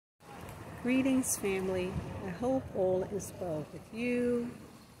Greetings, family. I hope all is well with you.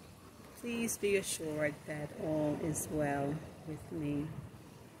 Please be assured that all is well with me.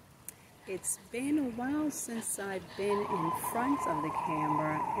 It's been a while since I've been in front of the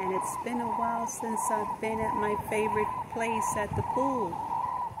camera, and it's been a while since I've been at my favorite place at the pool.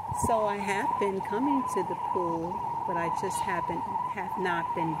 So I have been coming to the pool, but I just have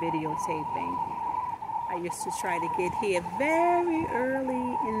not been videotaping. I used to try to get here very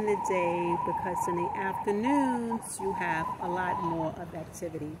early in the day because in the afternoons you have a lot more of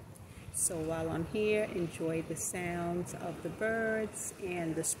activity. So while I'm here, enjoy the sounds of the birds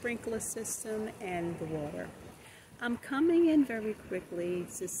and the sprinkler system and the water. I'm coming in very quickly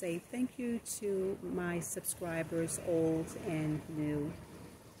to say thank you to my subscribers, old and new.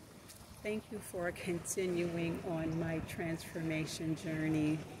 Thank you for continuing on my transformation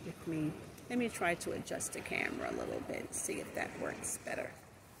journey with me. Let me try to adjust the camera a little bit, see if that works better.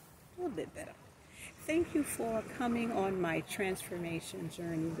 A little bit better. Thank you for coming on my transformation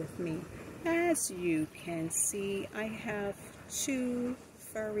journey with me. As you can see, I have two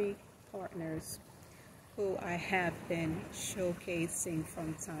furry partners who I have been showcasing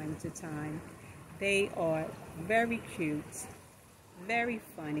from time to time. They are very cute, very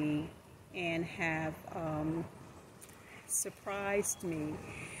funny, and have surprised me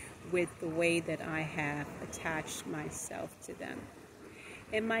with the way that I have attached myself to them.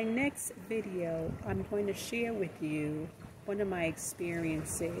 In my next video, I'm going to share with you one of my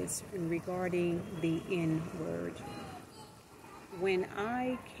experiences regarding the N-word. When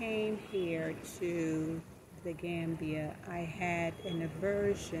I came here to the Gambia, I had an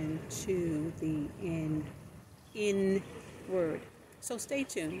aversion to the N-word. So stay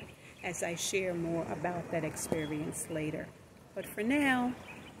tuned as I share more about that experience later. But for now,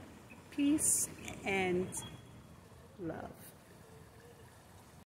 peace and love.